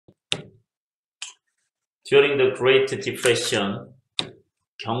During the Great Depression,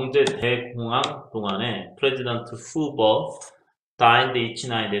 경제 대공황 동안에 프레지던트 후버 dined each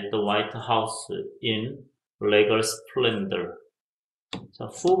night at the White House in regal splendor. 자,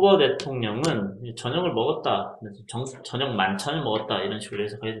 후버 대통령은 저녁을 먹었다, 저녁 만찬을 먹었다 이런 식으로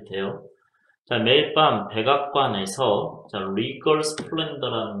해석해도 돼요. 자, 매일 밤 백악관에서 자, regal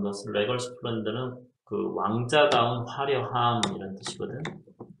splendor라는 것은 regal splendor는 그 왕자다운 화려함 이런 뜻이거든.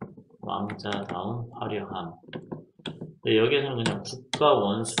 왕자다운 화려함. 근데 여기서는 그냥 국가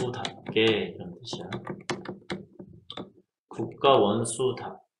원수답게 이런 뜻이야. 국가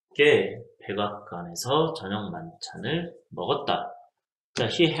원수답게 백악관에서 저녁 만찬을 먹었다. 자,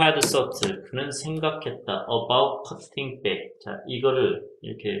 he had thought. 그는 생각했다. about cutting back. 자, 이거를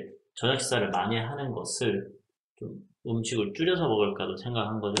이렇게 저녁 식사를 많이 하는 것을 좀 음식을 줄여서 먹을까도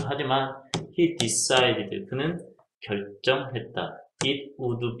생각한 거죠. 하지만 he decided. 그는 결정했다. It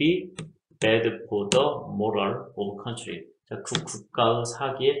would be bad for the moral of country. 자, 그 국가의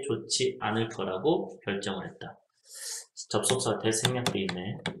사기에 좋지 않을 거라고 결정을 했다. 접속사 대생략도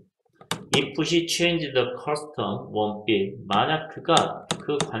있네. If she changed the custom one bit. 만약 그가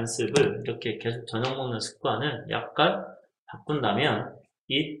그 관습을 이렇게 계속 저녁 먹는 습관을 약간 바꾼다면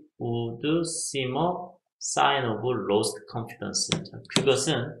it would seem a sign of lost confidence. 자,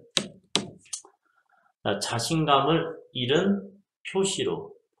 그것은 자신감을 잃은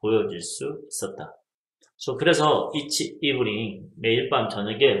표시로 보여질 수 있었다. 그래서 each evening, 매일 밤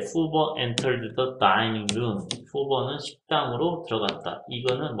저녁에 후버 entered the dining room. 후버는 식당으로 들어갔다.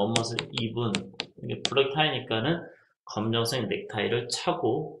 이거는 뭐뭇을 입은, 이게 블랙타이니까는 검정색 넥타이를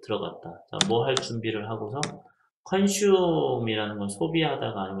차고 들어갔다. 자, 뭐 할 준비를 하고서 consume이라는 건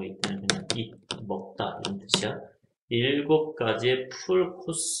소비하다가 아니고 이때는 그냥 먹다 이런 뜻이야. 7가지의 풀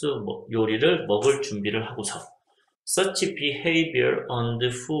코스 요리를 먹을 준비를 하고서 Such behavior earned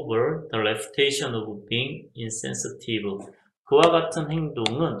Hoover the reputation of being insensitive. 그와 같은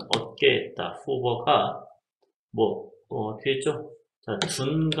행동은 얻게 했다. 후버가 어떻게 했죠? 자,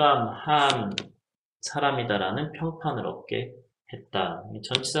 둔감한 사람이다라는 평판을 얻게 했다.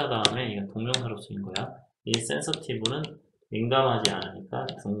 전치사 다음에 이건 동명사로 쓰인 거야. insensitive는 민감하지 않으니까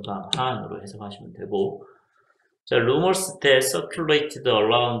둔감한으로 해석하시면 되고. 자, rumors that circulated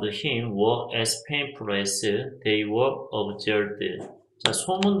around him were as painful as they were absurd. 자,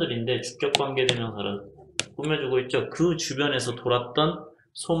 소문들인데 주격 관계대명사를 꾸며주고 있죠. 그 주변에서 돌았던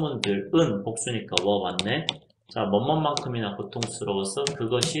소문들은 복수니까 맞네. 자, 뭐뭐만큼이나 고통스러워서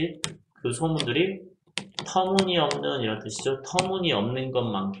그것이 그 소문들이 터무니없는 이런 뜻이죠. 터무니없는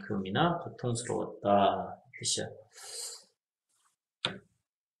것만큼이나 고통스러웠다 뜻이야.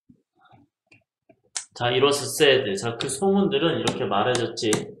 자, it was said. 자, 그 소문들은 이렇게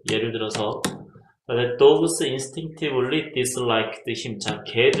말해졌지. 예를 들어서 that dogs instinctively disliked him. 자,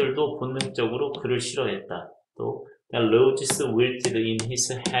 개들도 본능적으로 그를 싫어했다. 또 that roses wilted in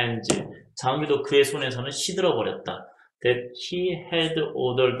his hands. 장미도 그의 손에서는 시들어 버렸다. That he had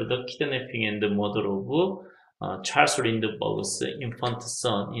ordered the kidnapping and murder of Charles Lindbergh's infant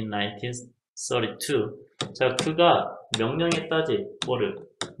son in 1932. 자, 그가 명령했다지. 뭐를?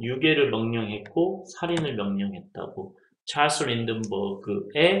 유괴를 명령했고 살인을 명령했다고. 찰스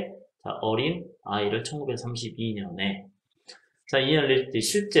린든버그의 어린 아이를 1932년에. 자, 이해를 낼 때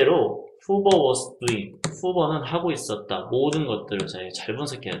실제로 후버 was doing. 후버는 하고 있었다. 모든 것들을 잘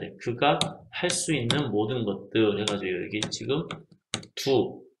분석해야 돼. 그가 할 수 있는 모든 것들 해가지고 여기 지금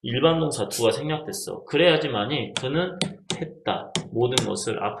일반 동사 두가 생략됐어. 그래야지만이 그는 했다. 모든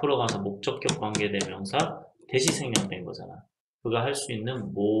것을 앞으로 가서 목적격 관계대명사 대시 생략된 거잖아. 그가 할 수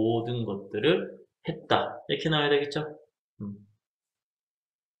있는 모든 것들을 했다. 이렇게 나와야 되겠죠?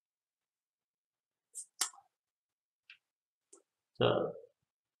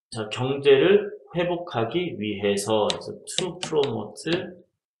 자, 경제를 회복하기 위해서 to promote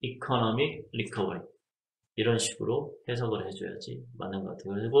economic recovery 이런 식으로 해석을 해줘야지 맞는 것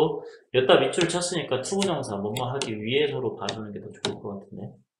같아요. 그리고 여기다 밑줄 쳤으니까 투부정사 뭐뭐 하기 위해서로 봐주는 게 더 좋을 것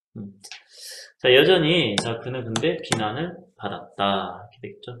같은데. 자, 여전히 그는 근데 비난을 받았다. 이렇게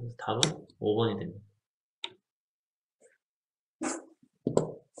되겠죠. 답은 5번이 됩니다.